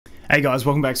Hey guys,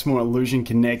 welcome back to more Illusion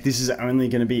Connect. This is only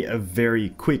going to be a very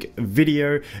quick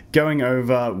video going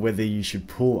over whether you should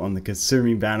pull on the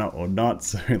Kasumi banner or not,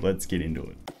 so let's get into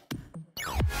it.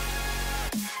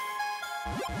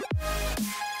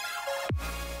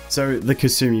 So the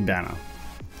Kasumi banner.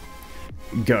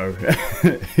 Go.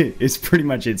 It's pretty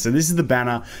much it. So this is the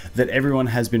banner that everyone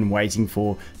has been waiting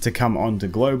for to come on to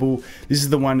global. This is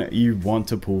the one you want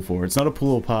to pull for. It's not a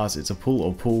pull or pass, it's a pull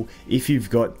or pull. If you've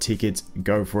got tickets,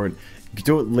 go for it.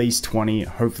 Do at least 20.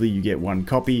 Hopefully you get one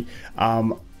copy.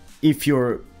 If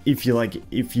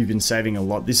you've been saving a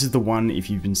lot, this is the one. If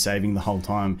you've been saving the whole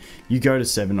time, you go to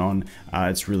 7 on.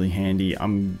 It's really handy. I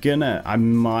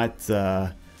might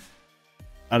I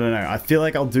don't know, I feel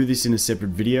like I'll do this in a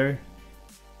separate video.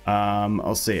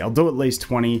 I'll see. I'll do at least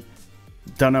 20.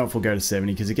 Don't know if we'll go to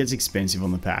 70 because it gets expensive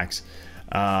on the packs.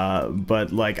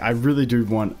 But like, I really do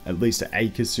want at least a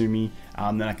Kasumi.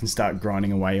 Then I can start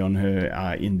grinding away on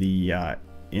her in the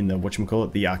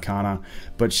whatchamacallit, the Arcana.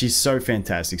 But she's so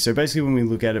fantastic. So basically, when we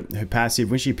look at it, her passive,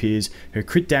 when she appears, her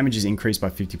crit damage is increased by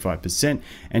 55%,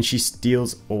 and she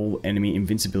steals all enemy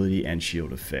invincibility and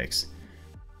shield effects.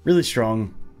 Really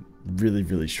strong.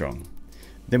 Really strong.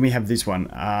 Then we have this one.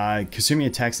 Kasumi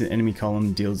attacks the enemy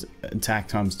column, deals attack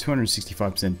times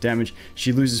 265% damage.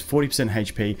 She loses 40%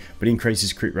 HP, but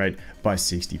increases crit rate by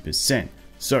 60%.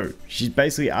 So she's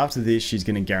basically, after this, she's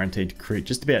going to guarantee to crit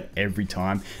just about every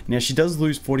time. Now she does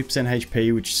lose 40%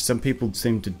 HP, which some people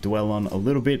seem to dwell on a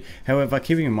little bit. However,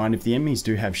 keeping in mind, if the enemies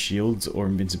do have shields or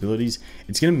invincibilities,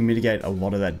 it's going to mitigate a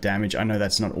lot of that damage. I know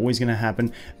that's not always going to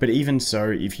happen, but even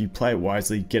so, if you play it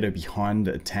wisely, get her behind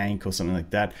a tank or something like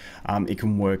that, it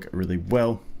can work really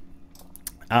well.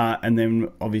 And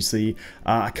then obviously,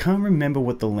 I can't remember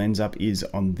what the lens up is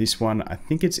on this one. I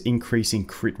think it's increasing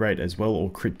crit rate as well,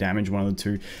 or crit damage, one of the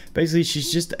two. Basically,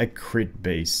 she's just a crit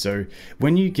beast. So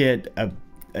when you get a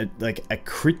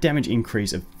crit damage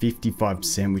increase of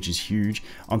 55%, which is huge.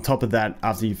 On top of that,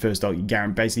 after you first ult, you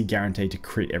basically guaranteed to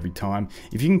crit every time.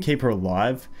 If you can keep her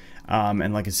alive,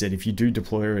 and like I said, if you do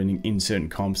deploy her in certain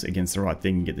comps against the right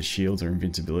thing and get the shields or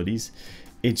invincibilities,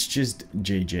 it's just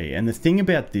GG. And the thing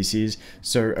about this is,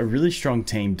 so a really strong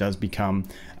team does become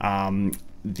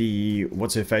the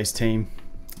what's her face team.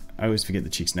 I always forget the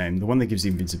chick's name. The one that gives the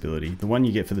invincibility. The one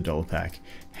you get for the $1 pack.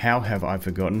 How have I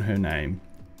forgotten her name?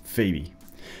 Phoebe.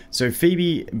 So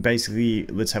Phoebe, basically,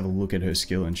 let's have a look at her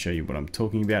skill and show you what I'm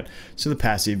talking about. So the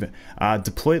passive,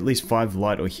 deploy at least 5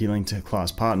 light or healing to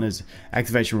class partners.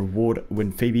 Activation reward,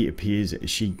 when Phoebe appears,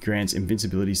 she grants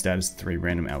invincibility status to 3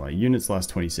 random ally units,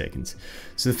 last 20 seconds.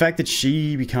 So the fact that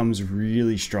she becomes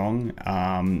really strong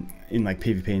in like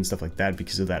PvP and stuff like that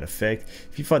because of that effect,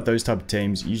 if you fight those type of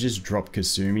teams, you just drop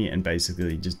Kasumi and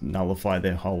basically just nullify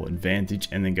their whole advantage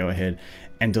and then go ahead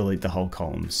and delete the whole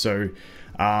column. So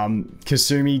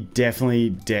Kasumi,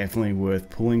 definitely worth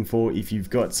pulling for. If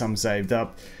you've got some saved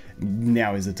up,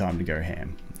 now is the time to go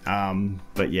ham.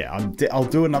 But yeah, I'll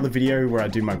do another video where I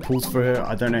do my pulls for her.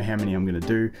 I don't know how many I'm gonna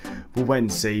do. We'll wait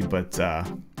and see, but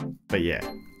yeah,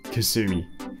 Kasumi,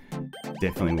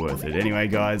 definitely worth it. Anyway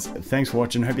guys, thanks for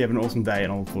watching. Hope you have an awesome day,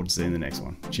 and I look forward to seeing you in the next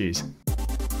one. Cheers.